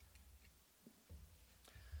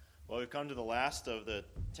Well, we've come to the last of the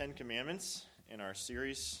Ten Commandments in our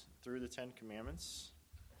series through the Ten Commandments.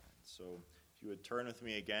 So if you would turn with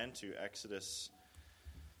me again to Exodus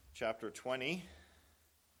chapter 20.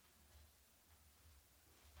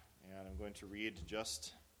 And I'm going to read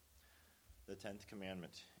just the 10th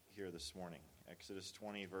commandment here this morning. Exodus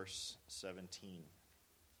 20, verse 17.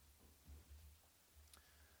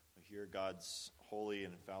 We hear God's holy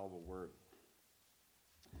and infallible word.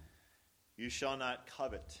 You shall not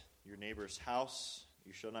covet your neighbor's house.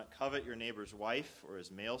 You shall not covet your neighbor's wife, or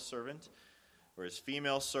his male servant, or his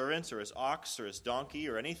female servant, or his ox, or his donkey,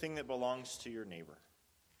 or anything that belongs to your neighbor.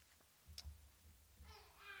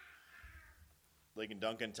 Lincoln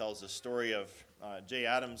Duncan tells the story of Jay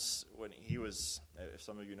Adams when he was, if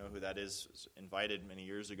some of you know who that is, was invited many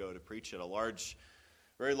years ago to preach at a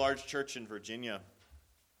very large church in Virginia.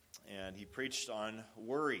 And he preached on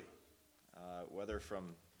worry, whether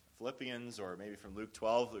from Philippians or maybe from Luke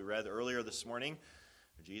 12 we read earlier this morning,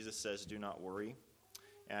 where Jesus says, do not worry.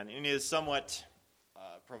 And in his somewhat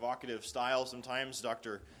provocative style sometimes,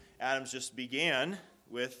 Dr. Adams just began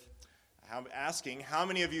with asking, how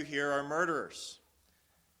many of you here are murderers?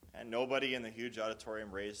 And nobody in the huge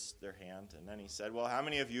auditorium raised their hand. And then he said, well, how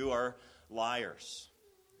many of you are liars?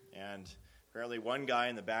 And apparently one guy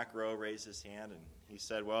in the back row raised his hand, and he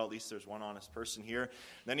said, well, at least there's one honest person here. And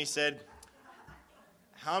then he said,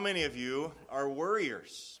 how many of you are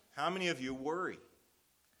worriers? How many of you worry?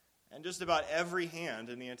 And just about every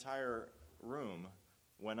hand in the entire room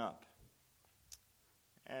went up.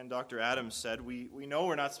 And Dr. Adams said, we know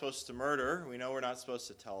we're not supposed to murder. We know we're not supposed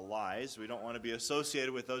to tell lies. We don't want to be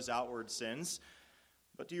associated with those outward sins.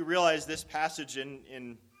 But do you realize this passage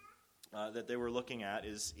that they were looking at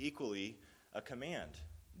is equally a command?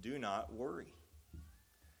 Do not worry.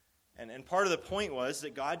 And part of the point was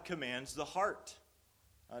that God commands the heart,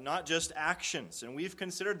 not just actions. And we've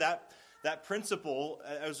considered that principle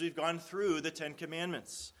as we've gone through the Ten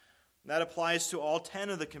Commandments. And that applies to all 10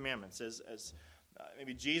 of the commandments, as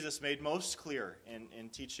maybe Jesus made most clear in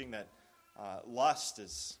teaching that lust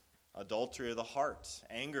is adultery of the heart.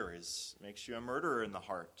 Anger makes you a murderer in the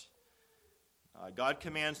heart. God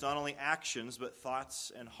commands not only actions, but thoughts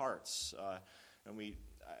and hearts. And I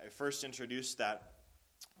first introduced that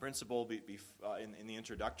principle in the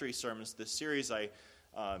introductory sermons to this series. I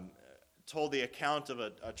told the account of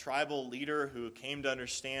a tribal leader who came to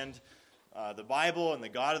understand the Bible and the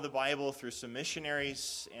God of the Bible through some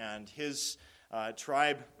missionaries, and his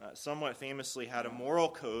tribe somewhat famously had a moral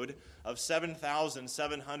code of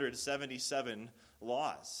 7,777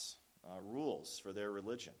 laws, rules for their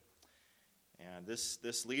religion. And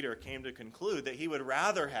this leader came to conclude that he would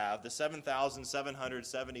rather have the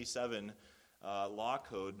 7,777 law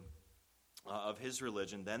code of his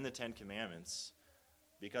religion than the Ten Commandments,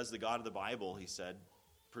 because the God of the Bible, he said,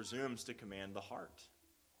 presumes to command the heart.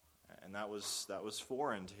 And that was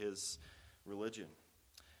foreign to his religion.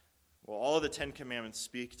 Well, all of the Ten Commandments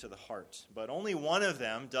speak to the heart, but only one of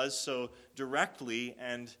them does so directly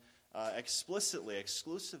and explicitly,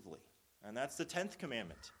 exclusively. And that's the 10th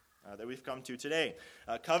commandment that we've come to today.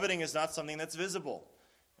 Coveting is not something that's visible.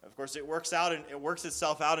 Of course, it works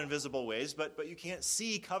itself out in visible ways, but you can't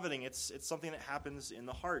see coveting. It's something that happens in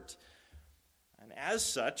the heart. And as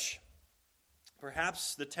such,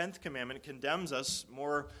 perhaps the 10th commandment condemns us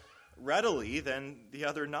more readily than the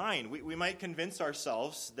other 9. We might convince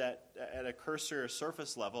ourselves that at a cursory or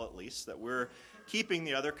surface level at least that we're keeping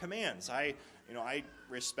the other commands. I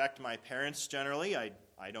respect my parents generally. I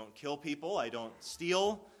don't kill people. I don't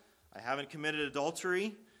steal. I haven't committed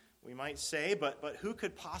adultery, we might say, but who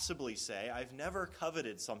could possibly say I've never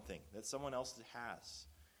coveted something that someone else has?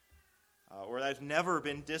 Or that I've never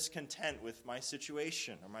been discontent with my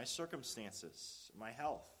situation or my circumstances, my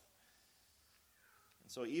health.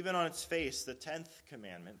 So even on its face, the 10th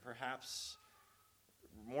commandment, perhaps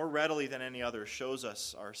more readily than any other, shows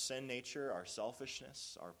us our sin nature, our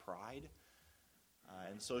selfishness, our pride,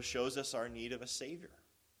 and so shows us our need of a Savior.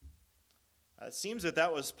 It seems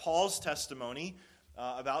that was Paul's testimony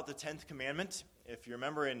about the 10th commandment. If you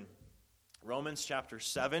remember in Romans chapter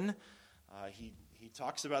 7, he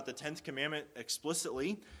talks about the 10th commandment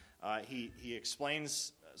explicitly. He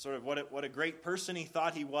explains sort of what a great person he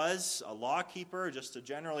thought he was, a law keeper, just a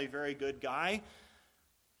generally very good guy.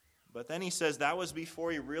 But then he says that was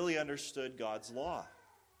before he really understood God's law,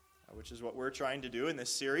 which is what we're trying to do in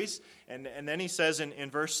this series. And then he says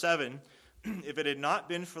in verse 7, if it had not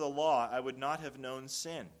been for the law, I would not have known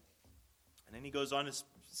sin. And then he goes on to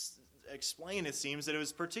explain, it seems, that it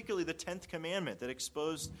was particularly the 10th commandment that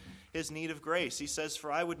exposed his need of grace. He says,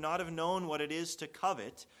 for I would not have known what it is to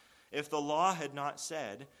covet if the law had not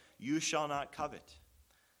said, you shall not covet.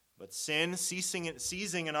 But sin,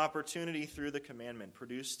 seizing an opportunity through the commandment,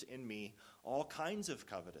 produced in me all kinds of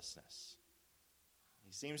covetousness.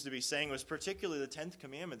 He seems to be saying it was particularly the 10th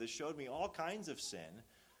commandment that showed me all kinds of sin,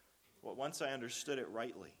 once I understood it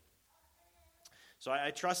rightly. So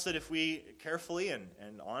I trust that if we carefully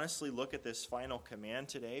and honestly look at this final command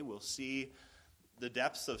today, we'll see the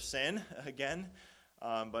depths of sin again,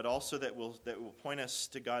 but also that will point us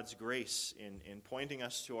to God's grace in pointing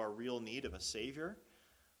us to our real need of a Savior,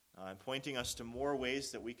 and pointing us to more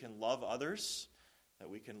ways that we can love others, that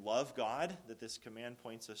we can love God, that this command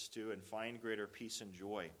points us to, and find greater peace and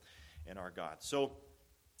joy in our God. So,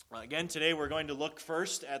 again, today we're going to look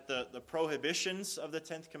first at the prohibitions of the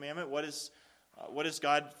 10th commandment. What does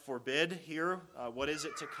God forbid here? What is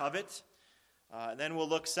it to covet? And then we'll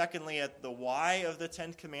look secondly at the why of the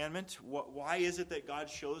 10th commandment. Why is it that God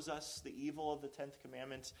shows us the evil of the 10th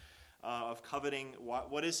commandment of coveting?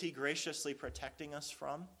 What is he graciously protecting us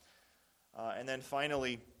from? And then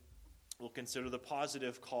finally, we'll consider the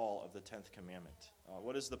positive call of the 10th commandment.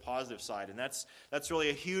 What is the positive side? And that's really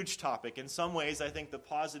a huge topic. In some ways, I think the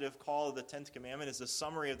positive call of the 10th commandment is a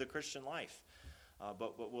summary of the Christian life.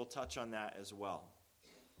 But we'll touch on that as well.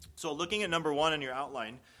 So looking at number 1 in your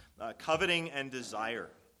outline, coveting and desire.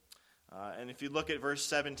 And if you look at verse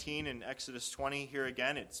 17 in Exodus 20, here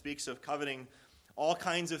again, it speaks of coveting all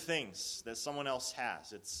kinds of things that someone else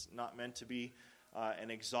has. It's not meant to be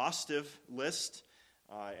an exhaustive list,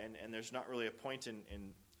 and there's not really a point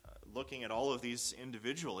in looking at all of these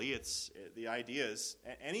individually. The idea is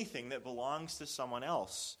anything that belongs to someone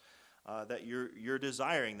else that you're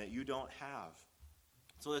desiring that you don't have.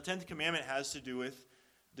 So the 10th commandment has to do with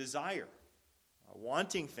desire,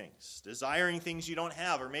 wanting things, desiring things you don't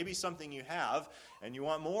have, or maybe something you have and you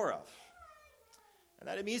want more of. And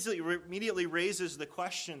that immediately raises the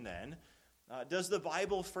question then, does the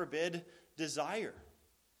Bible forbid desire?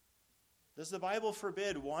 Does the Bible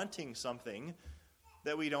forbid wanting something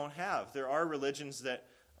that we don't have? There are religions that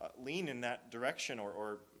lean in that direction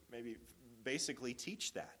or maybe basically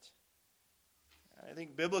teach that. I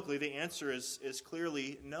think biblically the answer is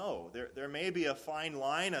clearly no. There may be a fine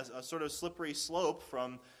line, a sort of slippery slope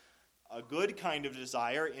from a good kind of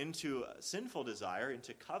desire into a sinful desire,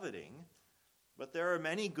 into coveting, but there are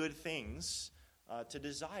many good things to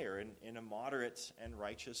desire in a moderate and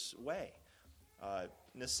righteous way.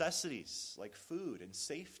 Necessities like food and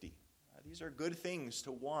safety. These are good things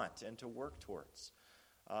to want and to work towards.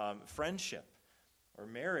 Friendship or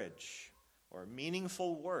marriage or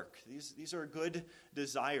meaningful work. These are good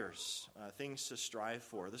desires, things to strive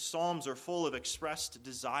for. The Psalms are full of expressed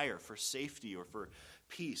desire for safety or for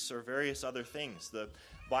peace or various other things. The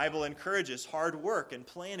Bible encourages hard work and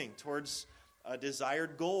planning towards a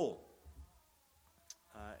desired goal.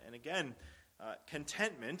 And again,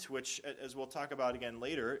 contentment, which, as we'll talk about again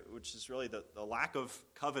later, which is really the lack of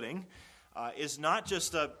coveting, is not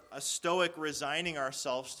just a stoic resigning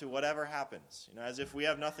ourselves to whatever happens. As if we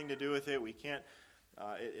have nothing to do with it, we can't.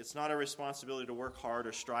 It's not a responsibility to work hard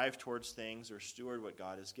or strive towards things or steward what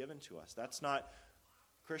God has given to us. That's not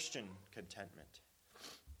Christian contentment.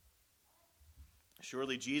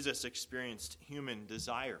 Surely Jesus experienced human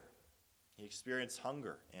desire. He experienced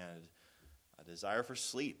hunger and a desire for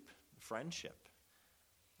sleep, friendship.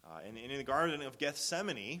 And in the Garden of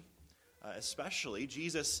Gethsemane, especially,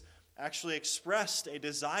 Jesus actually expressed a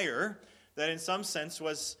desire that in some sense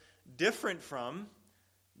was different from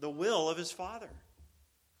the will of his Father.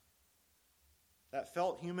 That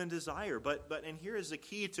felt human desire. And here is the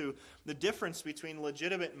key to the difference between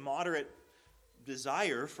legitimate and moderate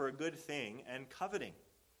desire for a good thing and coveting.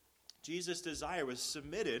 Jesus' desire was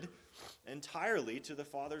submitted entirely to the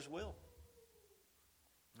Father's will.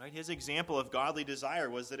 Right? His example of godly desire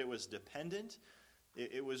was that it was dependent.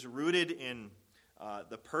 It was rooted in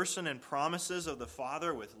the person and promises of the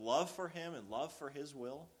Father with love for him and love for his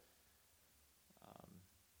will.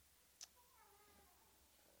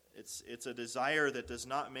 It's a desire that does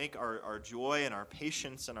not make our joy and our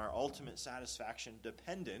patience and our ultimate satisfaction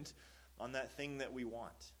dependent on that thing that we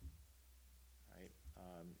want, right?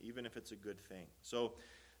 Even if it's a good thing. So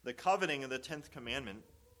the coveting of the 10th commandment,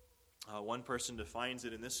 one person defines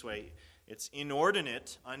it in this way: it's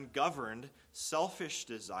inordinate, ungoverned, selfish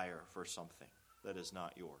desire for something that is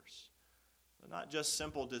not yours. Not just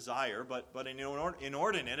simple desire, but an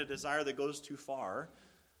inordinate, a desire that goes too far.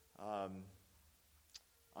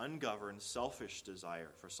 Ungoverned, selfish desire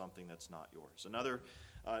for something that's not yours. Another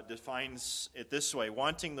defines it this way: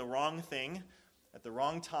 wanting the wrong thing at the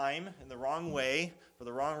wrong time, in the wrong way, for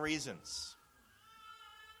the wrong reasons.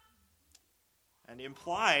 And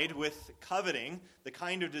implied with coveting, the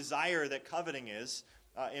kind of desire that coveting is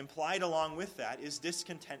implied along with that is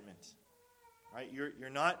discontentment. Right? You're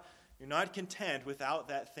not content without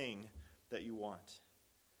that thing that you want.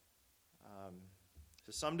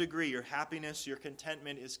 To some degree, your happiness, your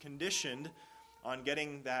contentment is conditioned on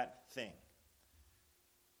getting that thing.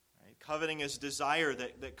 Right? Coveting is desire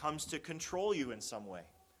that comes to control you in some way.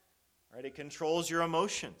 Right? It controls your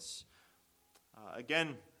emotions.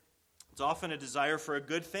 Again, it's often a desire for a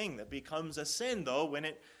good thing that becomes a sin, though, when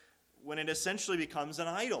it essentially becomes an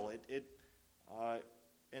idol. It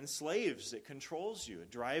enslaves, it controls you, it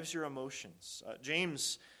drives your emotions.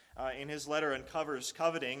 James, in his letter, uncovers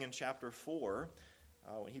coveting in chapter 4.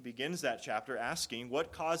 When he begins that chapter asking,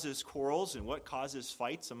 what causes quarrels and what causes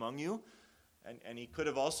fights among you? And he could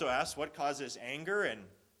have also asked, what causes anger and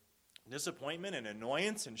disappointment and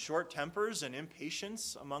annoyance and short tempers and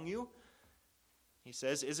impatience among you? He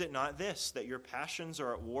says, is it not this, that your passions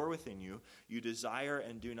are at war within you, you desire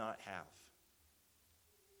and do not have?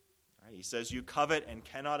 Right? He says, you covet and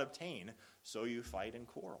cannot obtain, so you fight and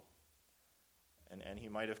quarrel. And he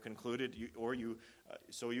might have concluded,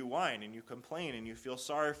 so you whine and you complain and you feel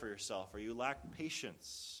sorry for yourself, or you lack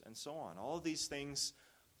patience, and so on. All of these things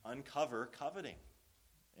uncover coveting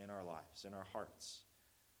in our lives, in our hearts.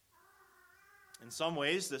 In some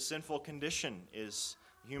ways, the sinful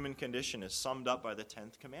human condition is summed up by the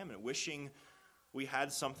 10th commandment, wishing we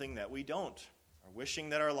had something that we don't, or wishing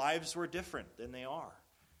that our lives were different than they are.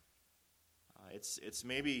 It's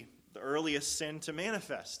maybe the earliest sin to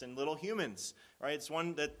manifest in little humans, right? It's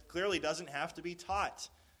one that clearly doesn't have to be taught.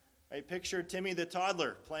 Right? Picture Timmy the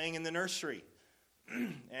toddler playing in the nursery,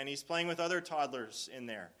 and he's playing with other toddlers in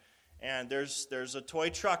there. And there's a toy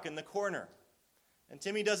truck in the corner. And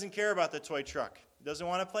Timmy doesn't care about the toy truck. He doesn't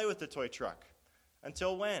want to play with the toy truck.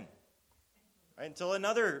 Until when? Right? Until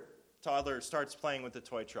another toddler starts playing with the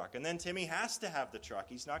toy truck. And then Timmy has to have the truck.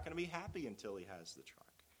 He's not going to be happy until he has the truck.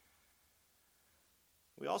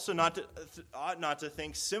 We also ought not to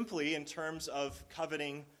think simply in terms of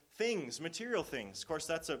coveting things, material things. Of course,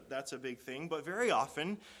 that's a big thing. But very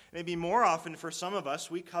often, maybe more often for some of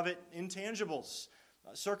us, we covet intangibles,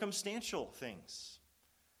 circumstantial things.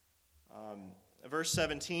 Verse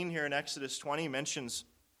 17 here in Exodus 20 mentions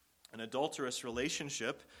an adulterous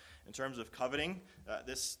relationship in terms of coveting.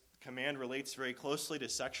 This command relates very closely to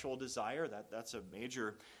sexual desire. That's a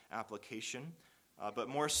major application. But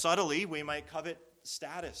more subtly, we might covet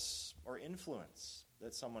status or influence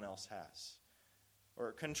that someone else has,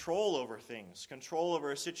 or control over things, control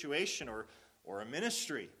over a situation or a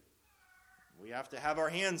ministry. We have to have our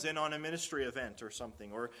hands in on a ministry event or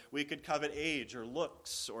something, or we could covet age or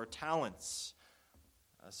looks or talents,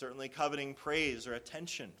 certainly coveting praise or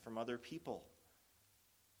attention from other people.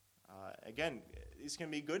 Again, these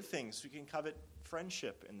can be good things. We can covet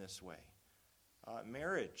friendship in this way.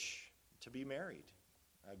 Marriage, to be married.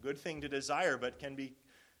 A good thing to desire, but can be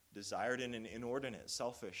desired in an inordinate,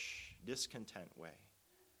 selfish, discontent way.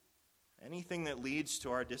 Anything that leads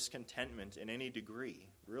to our discontentment in any degree,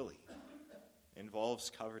 really,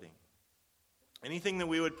 involves coveting. Anything that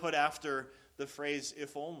we would put after the phrase,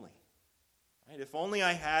 if only. Right? If only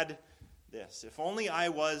I had this. If only I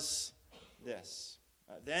was this.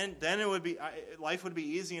 Then it would be life would be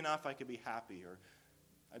easy enough. I could be happy, or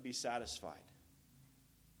I'd be satisfied.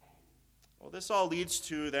 Well, this all leads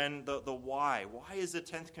to then the why. Why is the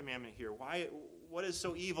 10th commandment here? What is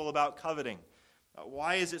so evil about coveting?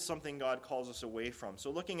 Why is it something God calls us away from? So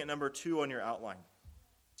looking at number 2 on your outline,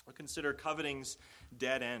 we'll consider coveting's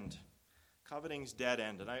dead end. Coveting's dead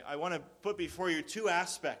end. And I want to put before you 2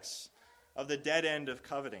 aspects of the dead end of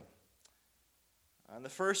coveting. And the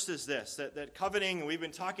first is this, that coveting, we've been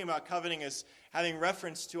talking about coveting as having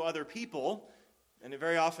reference to other people, and it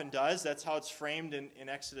very often does. That's how it's framed in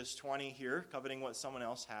Exodus 20 here, coveting what someone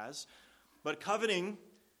else has. But coveting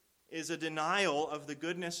is a denial of the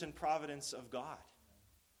goodness and providence of God.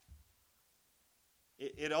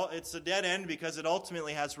 It's a dead end because it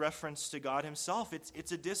ultimately has reference to God himself.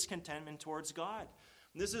 It's a discontentment towards God.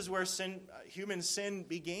 And this is where human sin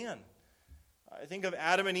began. I think of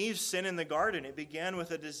Adam and Eve's sin in the garden. It began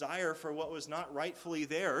with a desire for what was not rightfully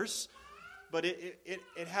theirs, but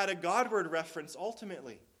it had a Godward reference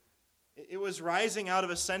ultimately. It was rising out of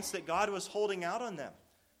a sense that God was holding out on them.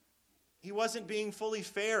 He wasn't being fully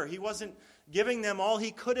fair. He wasn't giving them all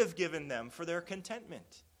he could have given them for their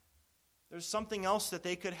contentment. There's something else that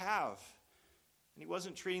they could have. And he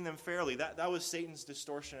wasn't treating them fairly. That was Satan's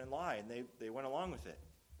distortion and lie, and they went along with it.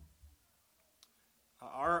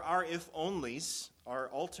 Our if-onlys are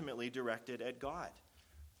ultimately directed at God.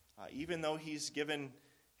 Even though he's given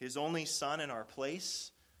his only Son in our place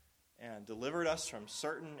and delivered us from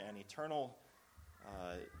certain and eternal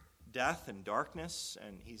death and darkness,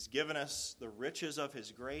 and he's given us the riches of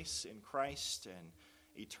his grace in Christ and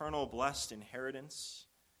eternal blessed inheritance.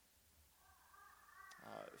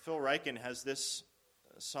 Phil Ryken has this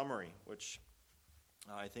summary, which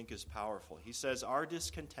I think is powerful. He says, our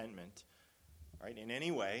discontentment, right, in any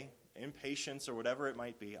way, impatience or whatever it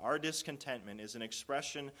might be, our discontentment is an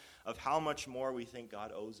expression of how much more we think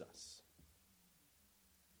God owes us.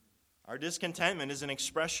 Our discontentment is an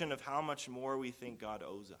expression of how much more we think God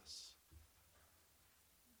owes us.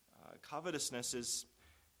 Covetousness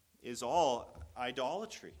is all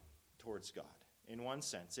idolatry towards God, in one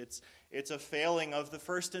sense. It's a failing of the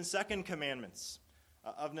first and second commandments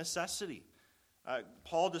of necessity.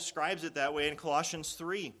 Paul describes it that way in Colossians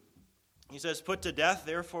 3. He says, put to death,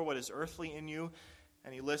 therefore, what is earthly in you.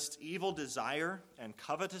 And he lists evil desire and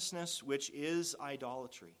covetousness, which is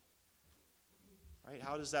idolatry. Right?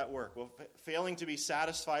 How does that work? Well, failing to be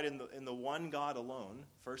satisfied in the one God alone,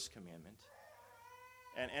 first commandment,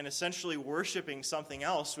 and essentially worshiping something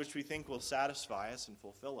else which we think will satisfy us and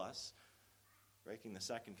fulfill us, breaking the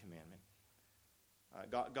second commandment.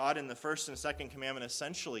 God in the first and second commandment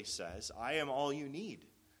essentially says, I am all you need.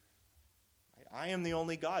 I am the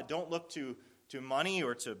only God. Don't look to money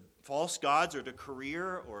or to false gods or to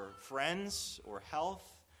career or friends or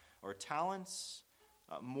health or talents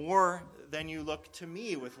more than you look to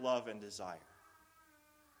me with love and desire.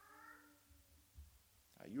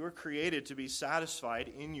 You are created to be satisfied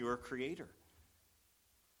in your Creator.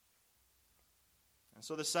 And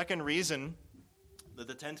so the second reason that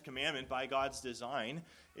the 10th commandment, by God's design,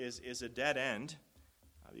 is a dead end,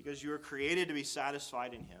 because you are created to be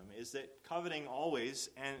satisfied in Him, is that coveting always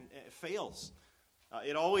fails.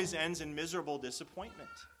 It always ends in miserable disappointment.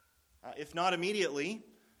 If not immediately,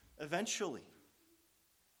 eventually.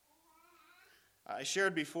 I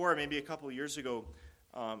shared before, maybe a couple of years ago,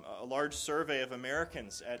 a large survey of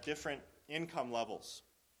Americans at different income levels,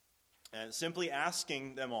 and simply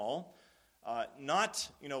asking them all, not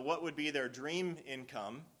what would be their dream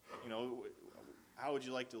income, how would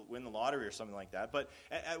you like to win the lottery or something like that, but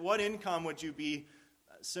at what income would you be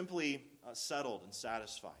simply settled and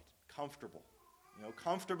satisfied, comfortable,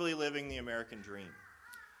 comfortably living the American dream.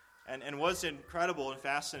 And what's incredible and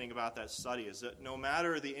fascinating about that study is that no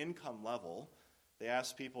matter the income level, they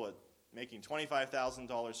asked people at making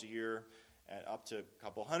 $25,000 a year and up to a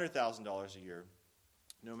couple $100,000 a year,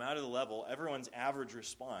 no matter the level, everyone's average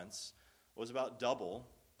response was about double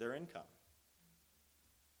their income.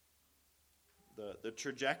 The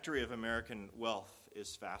trajectory of American wealth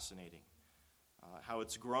is fascinating. How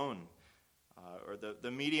it's grown. Or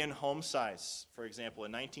the median home size, for example,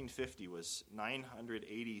 in 1950 was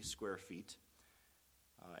 980 square feet.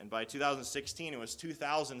 And by 2016, it was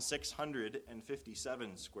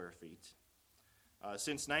 2,657 square feet.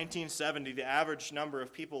 Since 1970, the average number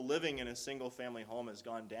of people living in a single-family home has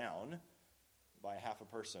gone down by half a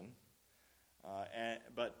person.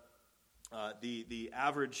 But the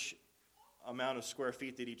average amount of square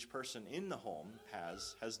feet that each person in the home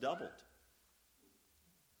has doubled.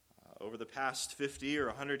 Over the past 50 or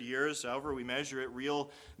 100 years, however we measure it, real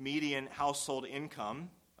median household income,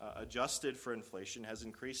 adjusted for inflation, has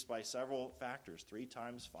increased by several factors, 3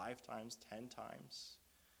 times, 5 times, 10 times.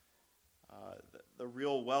 The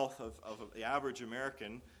real wealth of the average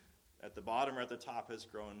American at the bottom or at the top has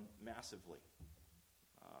grown massively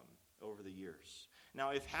over the years. Now,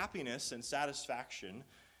 if happiness and satisfaction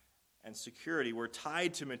and security were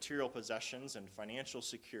tied to material possessions and financial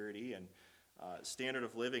security and standard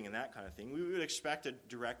of living and that kind of thing, we would expect a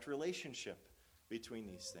direct relationship between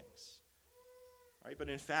these things. Right? But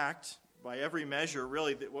in fact, by every measure,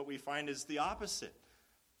 really, what we find is the opposite.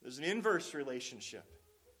 There's an inverse relationship.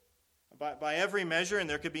 By every measure, and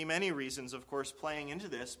there could be many reasons, of course, playing into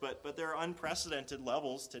this, but there are unprecedented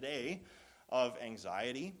levels today of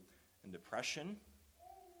anxiety and depression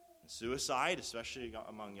and suicide, especially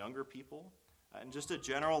among younger people, and just a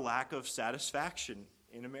general lack of satisfaction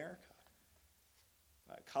in America.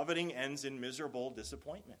 Coveting ends in miserable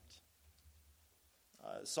disappointment.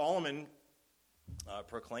 Solomon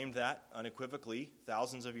proclaimed that unequivocally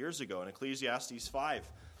thousands of years ago in Ecclesiastes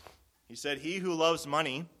 5. He said, "He who loves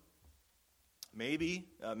money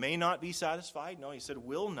may not be satisfied." No, he said,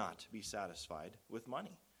 will not be satisfied with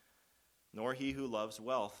money, nor he who loves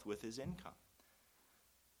wealth with his income.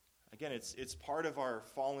 Again, it's part of our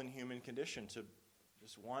fallen human condition to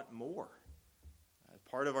just want more.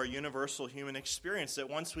 Part of our universal human experience, that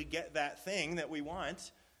once we get that thing that we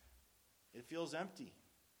want, it feels empty.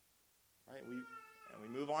 Right? We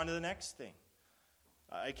move on to the next thing.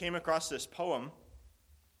 I came across this poem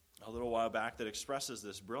a little while back that expresses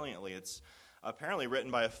this brilliantly. It's apparently written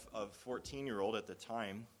by a 14-year-old at the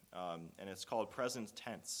time, and it's called present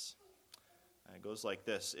tense. It goes like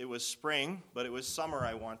this. It was spring, but it was summer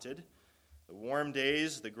I wanted. The warm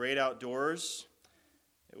days, the great outdoors.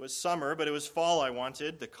 It was summer, but it was fall I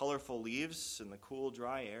wanted. The colorful leaves and the cool,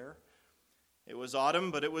 dry air. It was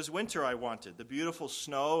autumn, but it was winter I wanted. The beautiful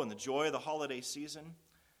snow and the joy of the holiday season.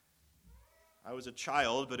 I was a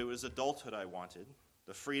child, but it was adulthood I wanted.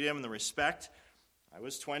 The freedom and the respect. I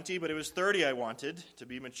was 20, but it was 30 I wanted. To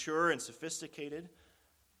be mature and sophisticated.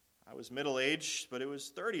 I was middle-aged, but it was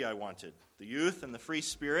 30 I wanted. The youth and the free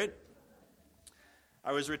spirit.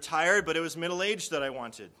 I was retired, but it was middle-aged that I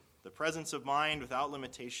wanted. The presence of mind without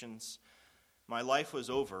limitations. My life was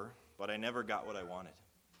over, but I never got what I wanted.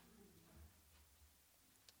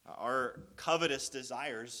 Our covetous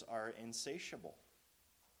desires are insatiable.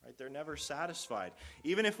 Right? They're never satisfied.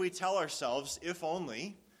 Even if we tell ourselves, if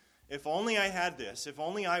only I had this, if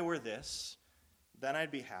only I were this, then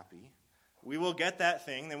I'd be happy. We will get that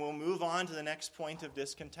thing, then we'll move on to the next point of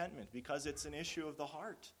discontentment because it's an issue of the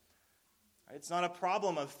heart. It's not a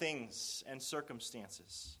problem of things and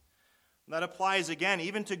circumstances. And that applies, again,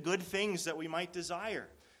 even to good things that we might desire.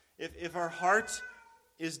 If our heart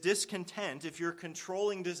is discontent, if your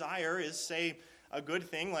controlling desire is, say, a good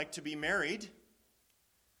thing like to be married,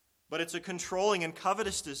 but it's a controlling and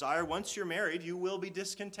covetous desire, once you're married, you will be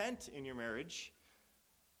discontent in your marriage.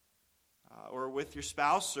 Or with your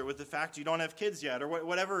spouse, or with the fact you don't have kids yet, or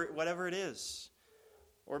whatever it is.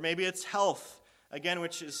 Or maybe it's health, again,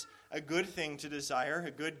 which is a good thing to desire,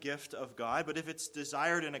 a good gift of God. But if it's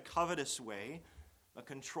desired in a covetous way, a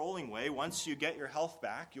controlling way, once you get your health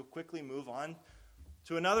back, you'll quickly move on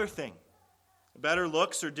to another thing. Better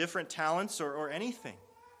looks or different talents or anything.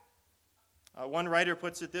 One writer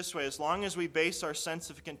puts it this way: as long as we base our sense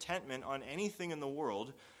of contentment on anything in the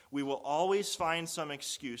world, we will always find some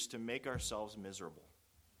excuse to make ourselves miserable.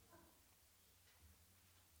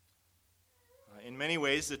 In many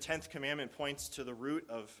ways, the 10th commandment points to the root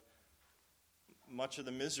of much of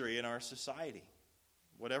the misery in our society.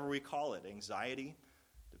 Whatever we call it, anxiety,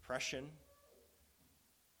 depression.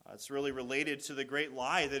 It's really related to the great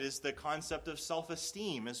lie that is the concept of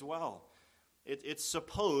self-esteem as well. It's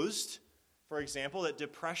supposed, for example, that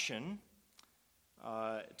depression,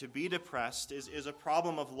 to be depressed, is a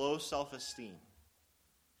problem of low self-esteem.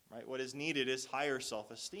 Right? What is needed is higher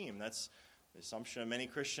self-esteem. That's the assumption of many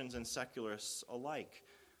Christians and secularists alike.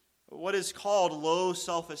 What is called low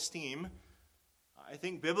self-esteem, I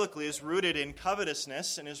think biblically, is rooted in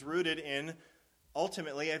covetousness and is rooted in,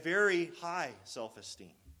 ultimately, a very high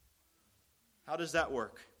self-esteem. How does that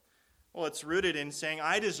work? Well, it's rooted in saying,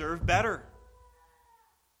 I deserve better.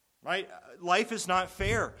 Right? Life is not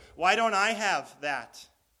fair. Why don't I have that?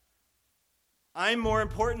 I'm more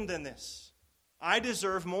important than this. I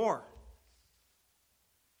deserve more.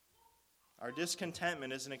 Our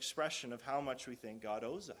discontentment is an expression of how much we think God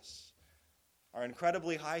owes us. Our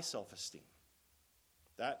incredibly high self-esteem.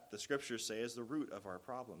 That, the scriptures say, is the root of our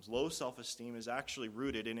problems. Low self-esteem is actually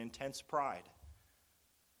rooted in intense pride.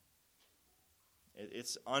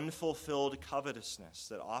 It's unfulfilled covetousness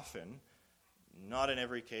that often, not in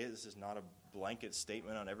every case, this is not a blanket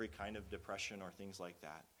statement on every kind of depression or things like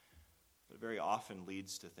that, but very often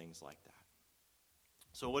leads to things like that.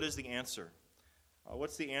 So what is the answer?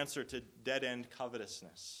 What's the answer to dead-end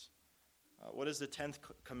covetousness? What does the 10th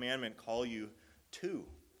commandment call you to?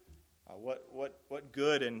 What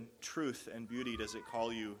good and truth and beauty does it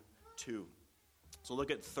call you to? So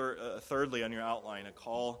look at thirdly on your outline, a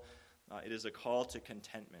call. It is a call to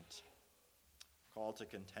contentment. Call to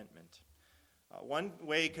contentment. One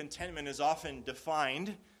way contentment is often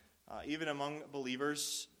defined, even among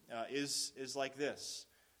believers, is like this.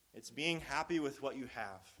 It's being happy with what you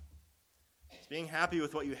have. It's being happy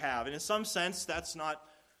with what you have. And in some sense, that's not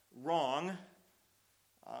wrong,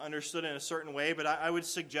 understood in a certain way, but I would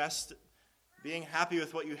suggest being happy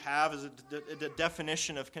with what you have as a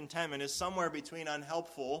definition of contentment is somewhere between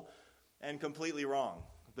unhelpful and completely wrong,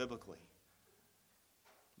 biblically.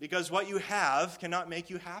 Because what you have cannot make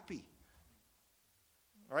you happy.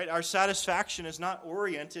 All right? Our satisfaction is not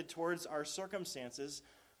oriented towards our circumstances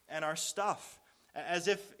and our stuff. As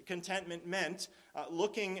if contentment meant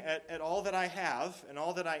looking at all that I have and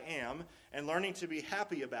all that I am and learning to be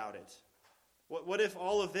happy about it. What if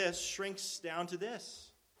all of this shrinks down to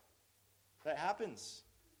this? That happens.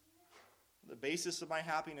 The basis of my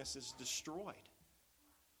happiness is destroyed.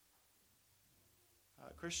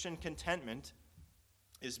 Christian contentment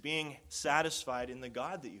is being satisfied in the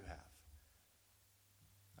God that you have.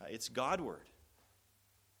 It's Godward.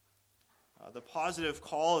 The positive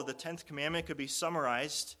call of the 10th commandment could be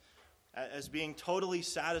summarized as being totally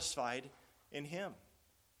satisfied in Him,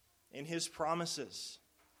 in His promises,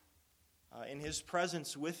 in his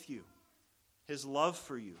presence with you, his love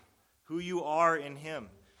for you, who you are in him,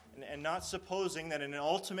 and not supposing that in an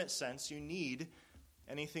ultimate sense you need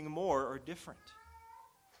anything more or different.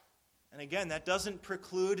 And again, that doesn't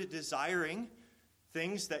preclude desiring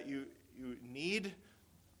things that you need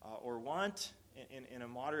or want in a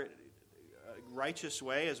moderate, righteous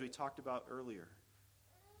way, as we talked about earlier.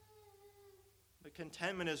 But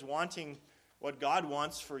contentment is wanting what God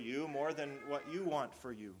wants for you more than what you want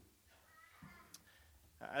for you.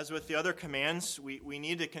 As with the other commands, we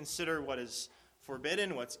need to consider what is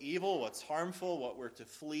forbidden, what's evil, what's harmful, what we're to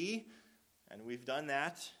flee. And we've done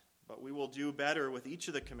that, but we will do better with each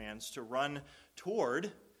of the commands to run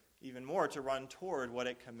toward, even more, to run toward what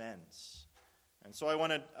it commends. And so I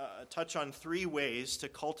want to touch on 3 ways to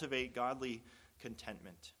cultivate godly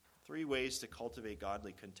contentment. 3 ways to cultivate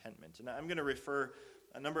godly contentment. And I'm going to refer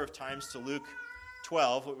a number of times to Luke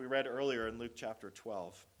 12, what we read earlier in Luke chapter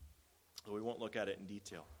 12. But we won't look at it in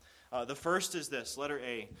detail. The first is this, letter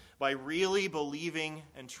A, by really believing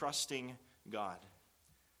and trusting God.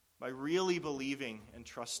 By really believing and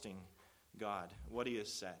trusting God, what he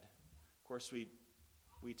has said. Of course, we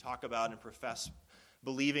talk about and profess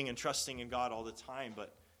believing and trusting in God all the time,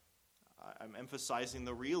 but I'm emphasizing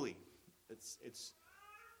the really. It's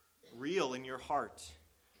real in your heart.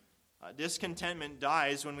 Discontentment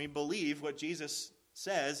dies when we believe what Jesus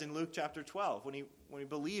says in Luke chapter 12, when we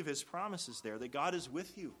believe his promises there, that God is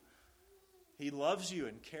with you. He loves you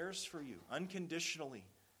and cares for you unconditionally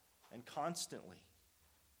and constantly.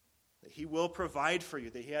 That he will provide for you,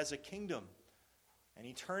 that he has a kingdom and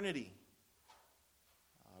eternity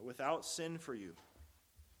without sin for you.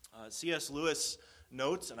 C.S. Lewis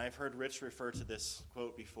notes, and I've heard Rich refer to this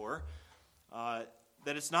quote before, that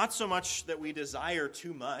it's not so much that we desire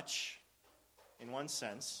too much, in one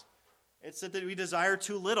sense. It's that we desire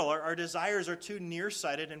too little. Our desires are too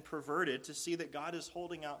nearsighted and perverted to see that God is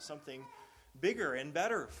holding out something bigger and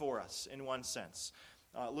better for us, in one sense.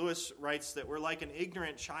 Lewis writes that we're like an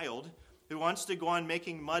ignorant child who wants to go on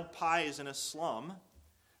making mud pies in a slum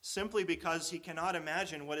simply because he cannot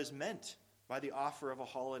imagine what is meant by the offer of a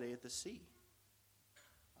holiday at the sea,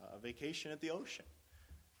 a vacation at the ocean.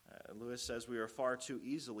 Lewis says we are far too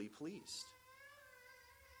easily pleased.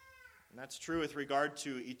 And that's true with regard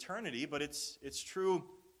to eternity, but it's true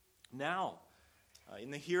now.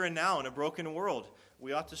 In the here and now, in a broken world,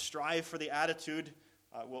 we ought to strive for the attitude.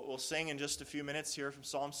 We'll sing in just a few minutes here from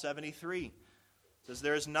Psalm 73. It says,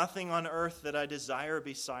 "There is nothing on earth that I desire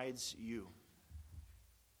besides you."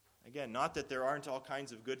 Again, not that there aren't all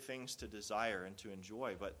kinds of good things to desire and to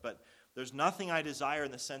enjoy, but there's nothing I desire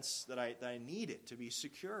in the sense that I need it to be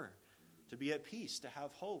secure, to be at peace, to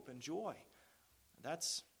have hope and joy.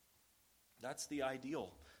 That's the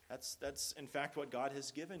ideal. That's in fact what God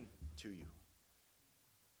has given to you.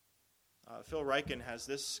 Phil Ryken has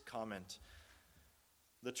this comment.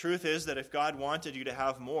 The truth is that if God wanted you to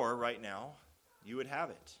have more right now, you would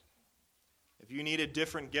have it. If you needed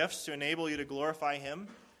different gifts to enable you to glorify him,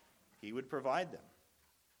 he would provide them.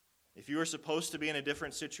 If you were supposed to be in a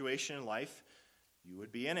different situation in life, you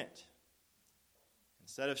would be in it.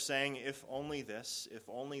 Instead of saying, if only this, if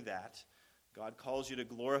only that, God calls you to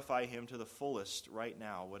glorify him to the fullest right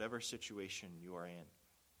now, whatever situation you are in.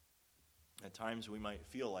 At times we might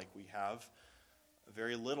feel like we have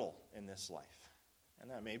very little in this life. And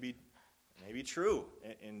that may be true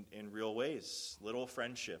in real ways. Little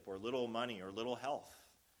friendship or little money or little health.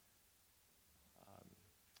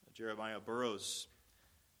 Jeremiah Burroughs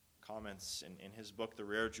comments in his book, The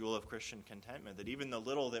Rare Jewel of Christian Contentment, that even the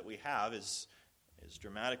little that we have is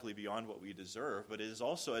dramatically beyond what we deserve, but it is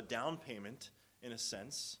also a down payment, in a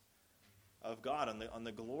sense, of God on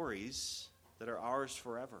the glories that are ours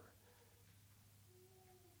forever.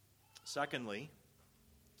 Secondly,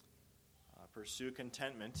 pursue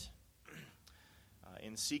contentment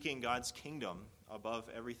in seeking God's kingdom above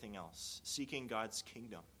everything else. Seeking God's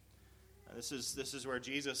kingdom. Now, this is where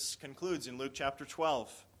Jesus concludes in Luke chapter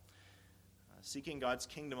 12. Seeking God's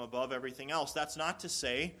kingdom above everything else. That's not to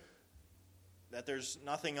say that there's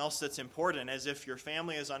nothing else that's important, as if your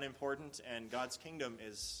family is unimportant and God's kingdom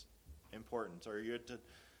is important, or you're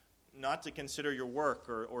not to consider your work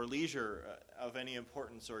or leisure of any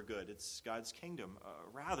importance or good. It's God's kingdom.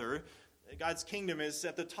 Rather, God's kingdom is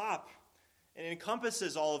at the top and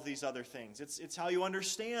encompasses all of these other things. It's how you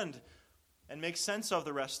understand and make sense of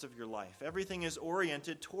the rest of your life. Everything is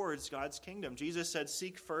oriented towards God's kingdom. Jesus said,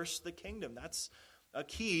 seek first the kingdom. That's a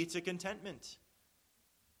key to contentment.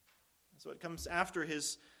 So it comes after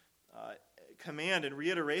his command and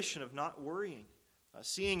reiteration of not worrying.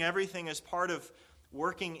 Seeing everything as part of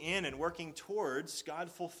working in and working towards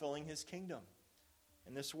God fulfilling his kingdom.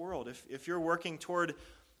 in this world. If you're working toward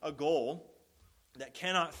a goal that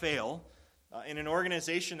cannot fail, in an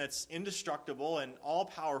organization that's indestructible and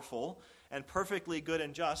all-powerful and perfectly good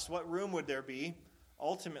and just, what room would there be,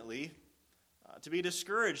 ultimately, to be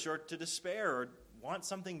discouraged or to despair or want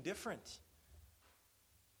something different?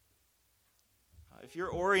 If you're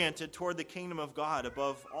oriented toward the kingdom of God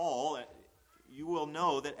above all, you will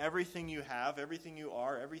know that everything you have, everything you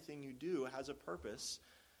are, everything you do has a purpose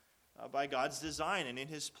by God's design and in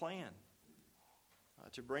His plan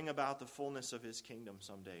to bring about the fullness of His kingdom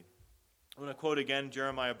someday. I'm going to quote again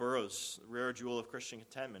Jeremiah Burroughs' Rare Jewel of Christian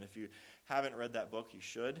Contentment. If you haven't read that book, you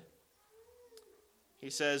should. He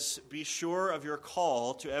says, "Be sure of your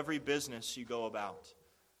call to every business you go about."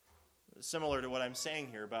 Similar to what I'm saying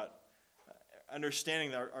here about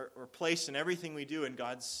understanding our place in everything we do in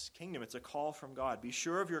God's kingdom. It's a call from God. Be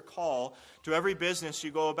sure of your call to every business you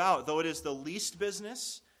go about. Though it is the least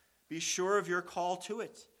business, be sure of your call to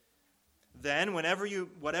it. Then, whatever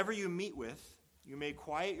you meet with, you may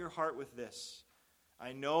quiet your heart with this: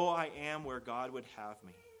 I know I am where God would have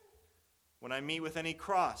me. When I meet with any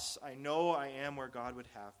cross, I know I am where God would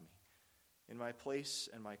have me, in my place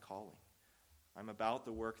and my calling. I'm about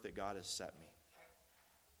the work that God has set me.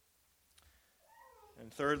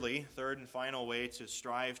 And thirdly, third and final way to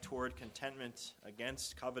strive toward contentment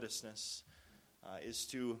against covetousness is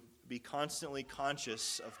to be constantly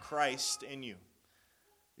conscious of Christ in you.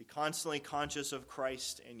 Be constantly conscious of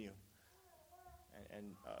Christ in you.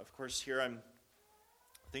 And of course, here I'm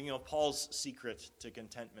thinking of Paul's secret to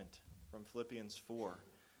contentment from Philippians 4.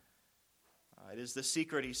 It is the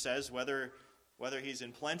secret, he says, whether he's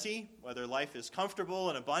in plenty, whether life is comfortable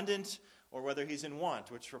and abundant, or whether he's in want,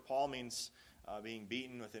 which for Paul means being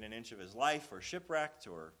beaten within an inch of his life, or shipwrecked,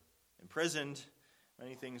 or imprisoned,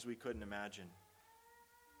 many things we couldn't imagine.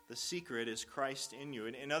 The secret is Christ in you.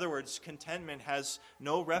 In other words, contentment has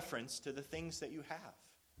no reference to the things that you have,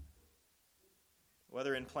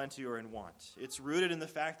 whether in plenty or in want. It's rooted in the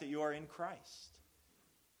fact that you are in Christ.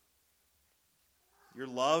 You're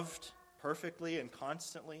loved perfectly and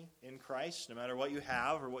constantly in Christ, no matter what you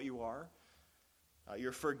have or what you are.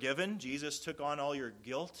 You're forgiven. Jesus took on all your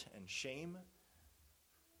guilt and shame.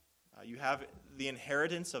 You have the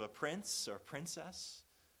inheritance of a prince or princess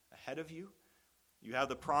ahead of you. You have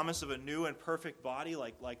the promise of a new and perfect body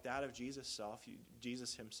like that of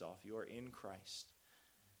Jesus himself. You are in Christ.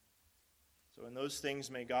 So in those things,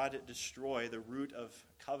 may God destroy the root of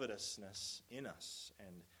covetousness in us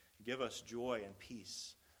and give us joy and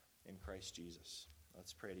peace in Christ Jesus.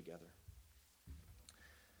 Let's pray together.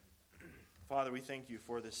 Father, we thank you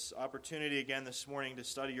for this opportunity again this morning to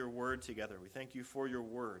study your word together. We thank you for your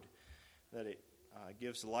word, that it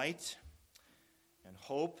gives light and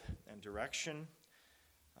hope and direction.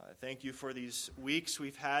 Thank you for these weeks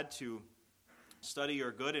we've had to study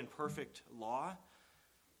your good and perfect law.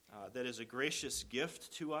 That is a gracious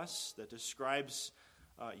gift to us that describes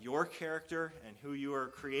your character and who you are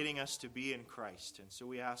creating us to be in Christ. And so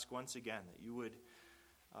we ask once again that you would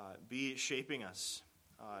be shaping us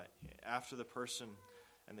after the person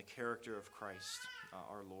and the character of Christ,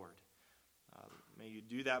 our Lord. May you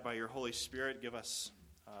do that by your Holy Spirit. Give us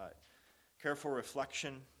careful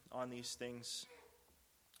reflection on these things.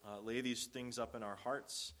 Lay these things up in our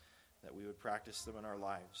hearts, that we would practice them in our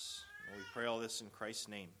lives. And we pray all this in Christ's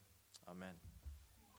name. Amen.